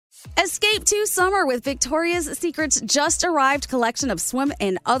Escape to summer with Victoria's Secret's just arrived collection of swim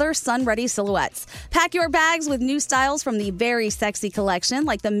and other sun-ready silhouettes. Pack your bags with new styles from the Very Sexy collection,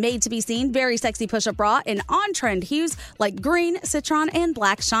 like the made-to-be-seen Very Sexy push-up bra in on-trend hues like green, citron, and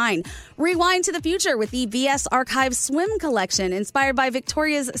black shine. Rewind to the future with the VS Archive swim collection, inspired by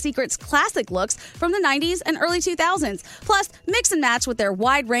Victoria's Secret's classic looks from the 90s and early 2000s. Plus, mix and match with their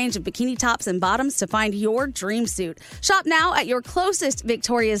wide range of bikini tops and bottoms to find your dream suit. Shop now at your closest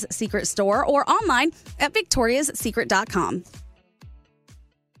Victoria's Secret store or online at victoriassecret.com.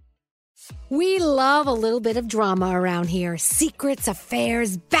 We love a little bit of drama around here. Secrets,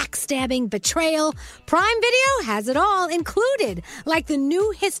 affairs, backstabbing, betrayal. Prime Video has it all included, like the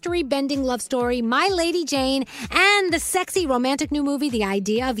new history-bending love story, My Lady Jane, and the sexy romantic new movie, The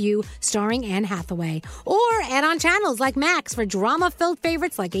Idea of You, starring Anne Hathaway. Or add-on channels like Max for drama-filled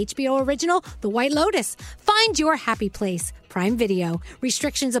favorites like HBO original, The White Lotus. Find your happy place. Prime Video.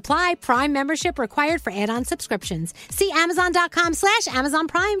 Restrictions apply. Prime membership required for add-on subscriptions. See Amazon.com/Amazon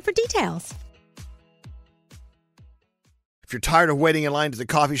Prime for details. If you're tired of waiting in line to the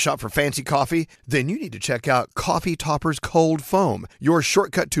coffee shop for fancy coffee, then you need to check out Coffee Topper's Cold Foam, your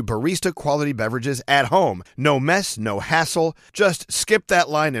shortcut to barista quality beverages at home. No mess, no hassle. Just skip that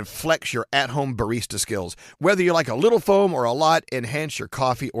line and flex your at-home barista skills. Whether you like a little foam or a lot, enhance your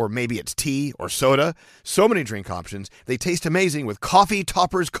coffee, or maybe it's tea or soda. So many drink options. They taste amazing with Coffee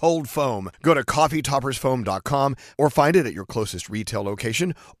Topper's Cold Foam. Go to coffeetoppersfoam.com or find it at your closest retail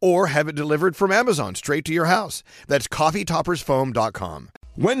location, or have it delivered from Amazon straight to your house. That's coffeetoppersfoam.com.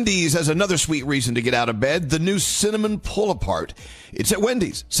 Wendy's has another sweet reason to get out of bed, the new Cinnamon Pull-Apart. It's at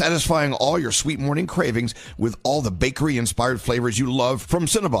Wendy's, satisfying all your sweet morning cravings with all the bakery-inspired flavors you love from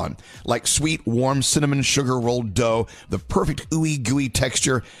Cinnabon, like sweet, warm cinnamon sugar rolled dough, the perfect ooey gooey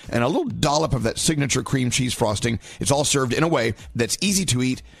texture, and a little dollop of that signature cream cheese frosting. It's all served in a way that's easy to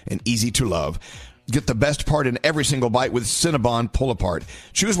eat and easy to love. Get the best part in every single bite with Cinnabon Pull-Apart.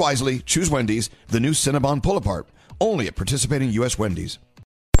 Choose wisely, choose Wendy's, the new Cinnabon Pull-Apart. Only at participating U.S. Wendy's.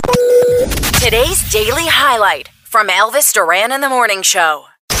 Today's daily highlight from Elvis Duran in the Morning Show.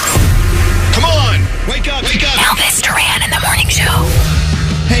 Come on! Wake up! Wake up! Elvis Duran in the Morning Show.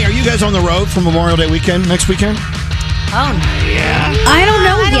 Hey, are you guys on the road for Memorial Day weekend next weekend? Oh, Yeah. I don't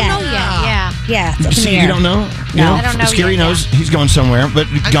know yet. Yeah. See, you don't know? No. I don't know Scary yet, knows he's going somewhere. But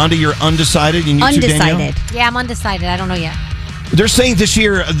Gandhi, you're undecided? You need to, Danielle? Yeah, I'm undecided. I don't know yet. They're saying this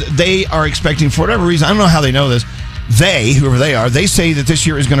year they are expecting, for whatever reason, I don't know how they know this, they, whoever they are, they say that this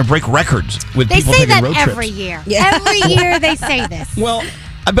year is going to break records with people taking road trips. They say that every year. Yeah. Every year they say this. Well,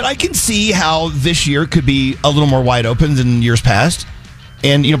 but I can see how this year could be a little more wide open than years past.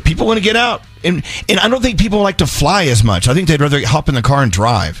 And, you know, people want to get out. And I don't think people like to fly as much. I think they'd rather hop in the car and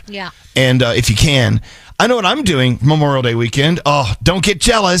drive. Yeah. And if you can. I know what I'm doing Memorial Day weekend. Oh, don't get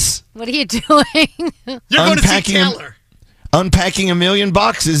jealous. What are you doing? You're going to see Taylor. Unpacking 1 million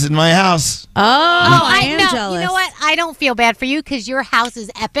boxes in my house. Oh, I am know. jealous. You know what? I don't feel bad for you because your house is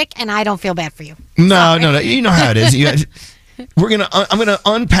epic, and I don't feel bad for you. No. You know how it is. I'm gonna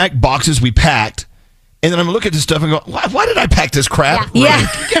unpack boxes we packed, and then I'm gonna look at this stuff and go, why did I pack this crap? Yeah.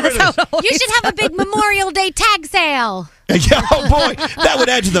 You should have a big Memorial Day tag sale. Yeah, oh boy, that would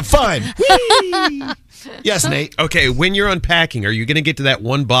add to the fun. Whee! Yes, Nate. Okay, when you're unpacking, are you going to get to that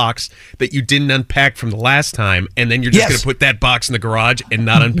one box that you didn't unpack from the last time, and then you're just going to put that box in the garage and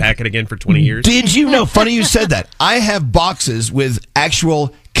not unpack it again for 20 years? Did you know? Funny you said that. I have boxes with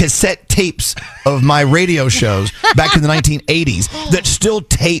actual cassette tapes of my radio shows back in the 1980s that still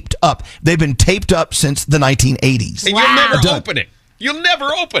taped up. They've been taped up since the 1980s. And you'll never open it. You'll never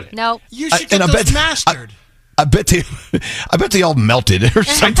open it. No. You should get those mastered. I bet they all melted or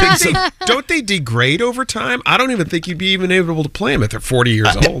something. Don't they degrade over time? I don't even think you'd be even able to play them if they're 40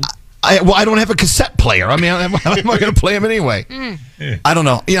 years old. I don't have a cassette player. I mean, how am I going to play them anyway? I don't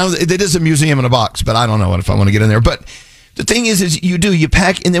know. You know, it is a museum in a box, but I don't know if I want to get in there. But the thing is you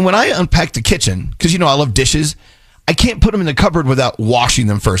pack, and then when I unpack the kitchen, because, you know, I love dishes, I can't put them in the cupboard without washing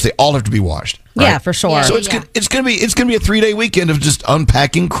them first. They all have to be washed. Right? Yeah, for sure. So it's gonna be a 3-day weekend of just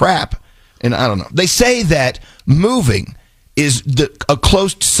unpacking crap. And I don't know. They say that moving is a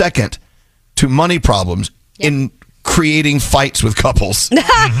close second to money problems in creating fights with couples.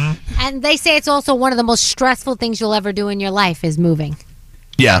 And they say it's also one of the most stressful things you'll ever do in your life is moving.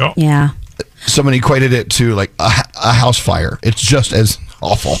 Yeah. Yeah. Someone equated it to like a house fire. It's just as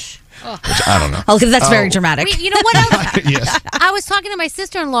awful. Which I don't know. Oh, because that's very dramatic. You know what else? Yes. I was talking to my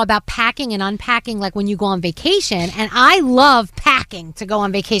sister-in-law about packing and unpacking, like when you go on vacation, and I love packing to go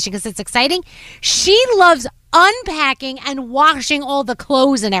on vacation because it's exciting. She loves unpacking and washing all the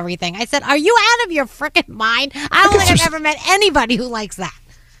clothes and everything. I said, are you out of your freaking mind? I don't think I've ever met anybody who likes that.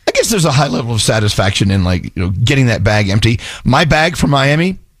 I guess there's a high level of satisfaction in getting that bag empty. My bag from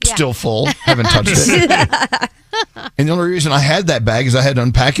Miami, still full. Haven't touched it. And the only reason I had that bag is I had to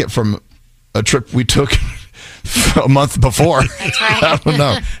unpack it from a trip we took a month before. That's right. I don't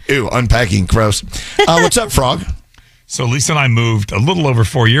know. Ew, unpacking, gross. What's up, Frog? So Lisa and I moved a little over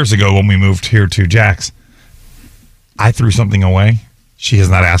 4 years ago when we moved here to Jack's. I threw something away. She has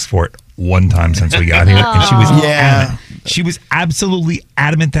not asked for it one time since we got here. And she was adamant. She was absolutely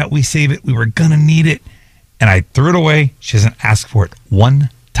adamant that we save it. We were going to need it. And I threw it away. She hasn't asked for it one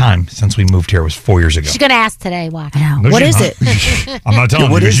time since we moved here. It was 4 years ago. She's going to ask today. Watch. No, What is it? I'm not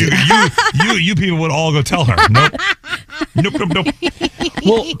telling you. Because you people would all go tell her. Nope.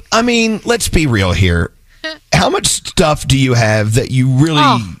 Well, I mean, let's be real here. How much stuff do you have that you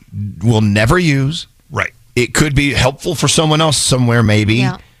really will never use? Right. It could be helpful for someone else somewhere, maybe,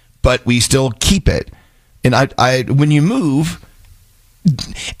 but we still keep it. And I when you move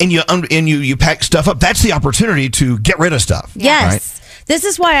and you pack stuff up, that's the opportunity to get rid of stuff. Yes. Right? This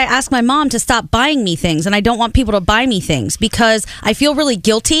is why I asked my mom to stop buying me things, and I don't want people to buy me things because I feel really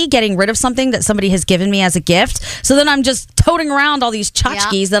guilty getting rid of something that somebody has given me as a gift. So then I'm just toting around all these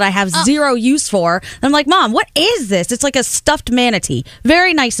tchotchkes that I have zero use for. And I'm like, Mom, what is this? It's like a stuffed manatee.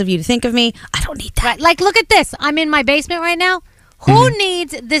 Very nice of you to think of me. I don't need that. Right. Like, look at this. I'm in my basement right now. Who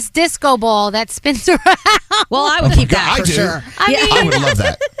needs this disco ball that spins around? Well, I would keep that for do. sure. I would love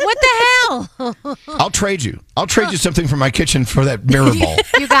that. What the hell? I'll trade you. I'll trade you something from my kitchen for that mirror ball.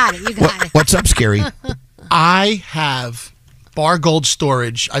 You got it. What's up, Scary? I have Bar Gold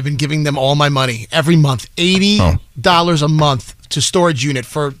Storage. I've been giving them all my money every month, $80 a month to storage unit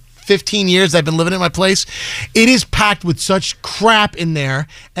for 15 years I've been living in my place. It is packed with such crap in there,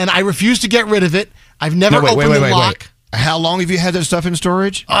 and I refuse to get rid of it. I've never opened the lock. How long have you had that stuff in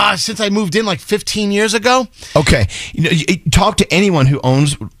storage? Since I moved in like 15 years ago. Okay. Talk to anyone who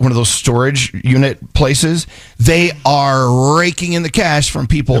owns one of those storage unit places. They are raking in the cash from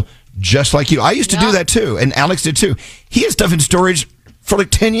people just like you. I used to do that too, and Alex did too. He had stuff in storage for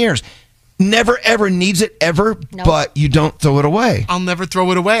like 10 years. Never, ever needs it, ever, but you don't throw it away. I'll never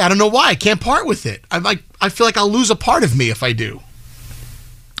throw it away. I don't know why. I can't part with it. I feel like I'll lose a part of me if I do.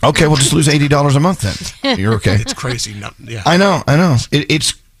 Okay, we'll just lose $80 a month then. You're okay. It's crazy. I know.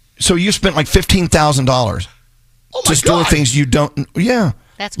 It's so you spent like $15,000 to store things you don't. Yeah,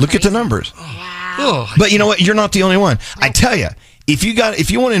 that's look crazy. at the numbers. Wow. But you know what? You're not the only one. I tell you, if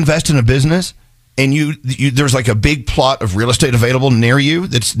you want to invest in a business and you there's like a big plot of real estate available near you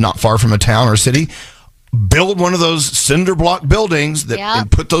that's not far from a town or a city, build one of those cinder block buildings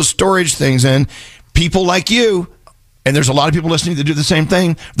and put those storage things in. People like you. And there's a lot of people listening that do the same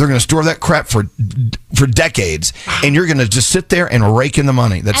thing. They're going to store that crap for decades, and you're going to just sit there and rake in the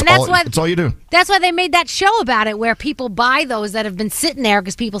money. That's all you do. That's why they made that show about it, where people buy those that have been sitting there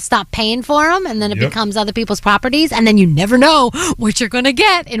because people stop paying for them, and then it becomes other people's properties, and then you never know what you're going to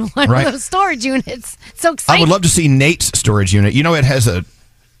get in one of those storage units. It's so exciting. I would love to see Nate's storage unit. You know, it has a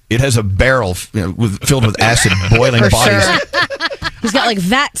barrel filled with acid boiling bodies. Sure. He's got like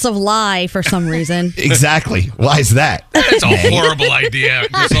vats of lye for some reason. Exactly. Why is that? That's a horrible idea.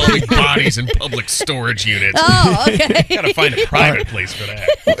 Just all these bodies in public storage units. Oh, okay. You gotta find a private place for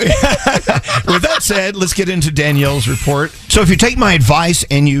that. With that said, let's get into Danielle's report. So if you take my advice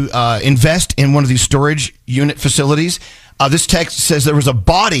and you invest in one of these storage unit facilities, this text says there was a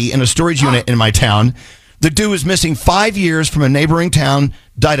body in a storage unit in my town. The dude was missing 5 years from a neighboring town,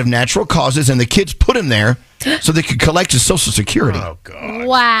 died of natural causes, and the kids put him there so they could collect his Social Security. Oh, God.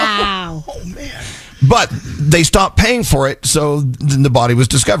 Wow. Oh, man. But they stopped paying for it, so then the body was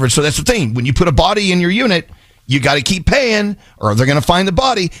discovered. So that's the thing. When you put a body in your unit, you got to keep paying, or they're going to find the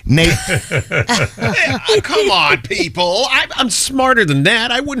body. Nate. Come on, people. I'm smarter than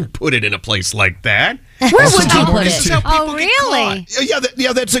that. I wouldn't put it in a place like that. Where would you put it? Oh, really?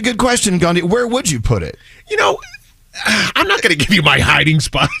 Yeah, that's a good question, Gandhi. Where would you put it? You know, I'm not going to give you my hiding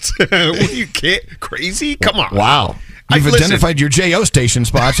spots. What are you crazy? Come on. Wow. You've identified your JO station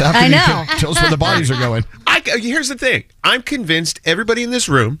spots. How can I know. you tell us where the bodies are going? Here's the thing. I'm convinced everybody in this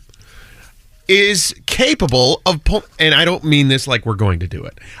room is capable of and I don't mean this like we're going to do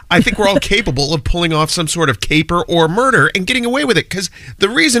it. I think we're all capable of pulling off some sort of caper or murder and getting away with it, because the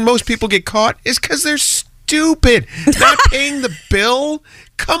reason most people get caught is because they're stupid. Not paying the bill.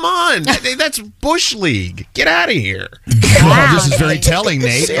 Come on. That's Bush League. Get out of here. Wow, this is very telling,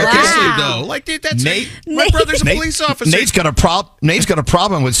 Nate. Seriously, though. Like, that's Nate. My brother's a police officer. Nate's got a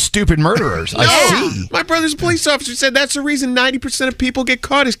problem with stupid murderers. I see. My brother's a police officer said that's the reason 90% of people get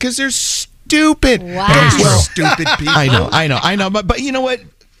caught is because they're stupid. Wow. Those stupid people. I know. But you know what?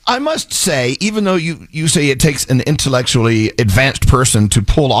 I must say, even though you say it takes an intellectually advanced person to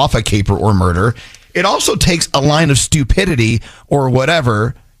pull off a caper or murder, it also takes a line of stupidity or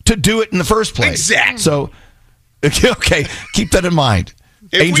whatever to do it in the first place. Exactly. So, okay, keep that in mind.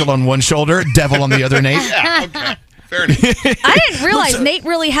 Angel on one shoulder, devil on the other, Nate. Yeah, okay. Fair enough. I didn't realize Nate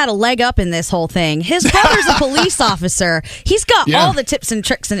really had a leg up in this whole thing. His brother's a police officer. He's got all the tips and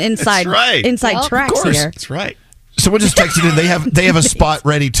tricks and inside tracks here. That's right. So we'll just text it in. They have a spot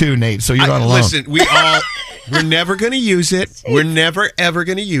ready too, Nate. So you're not alone. Listen, we're never going to use it. We're never ever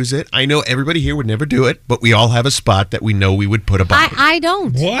going to use it. I know everybody here would never do it, but we all have a spot that we know we would put a body. I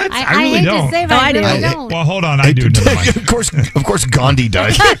don't. What? I really hate don't. to say, but I don't. Well, hold on. I do. Never mind. Of course, Gandhi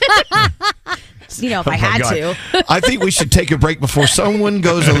does. If I had to. I think we should take a break before someone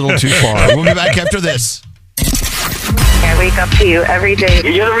goes a little too far. We'll be back after this. I wake up to you every day.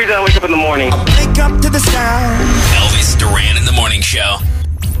 You're the reason I wake up in the morning. Wake up to the sound. Elvis Duran in the Morning Show.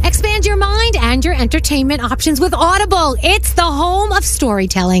 Expand your mind and your entertainment options with Audible. It's the home of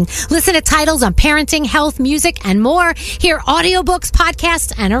storytelling. Listen to titles on parenting, health, music, and more. Hear audiobooks,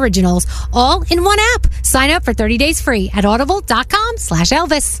 podcasts, and originals all in one app. Sign up for 30 days free at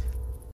audible.com/Elvis.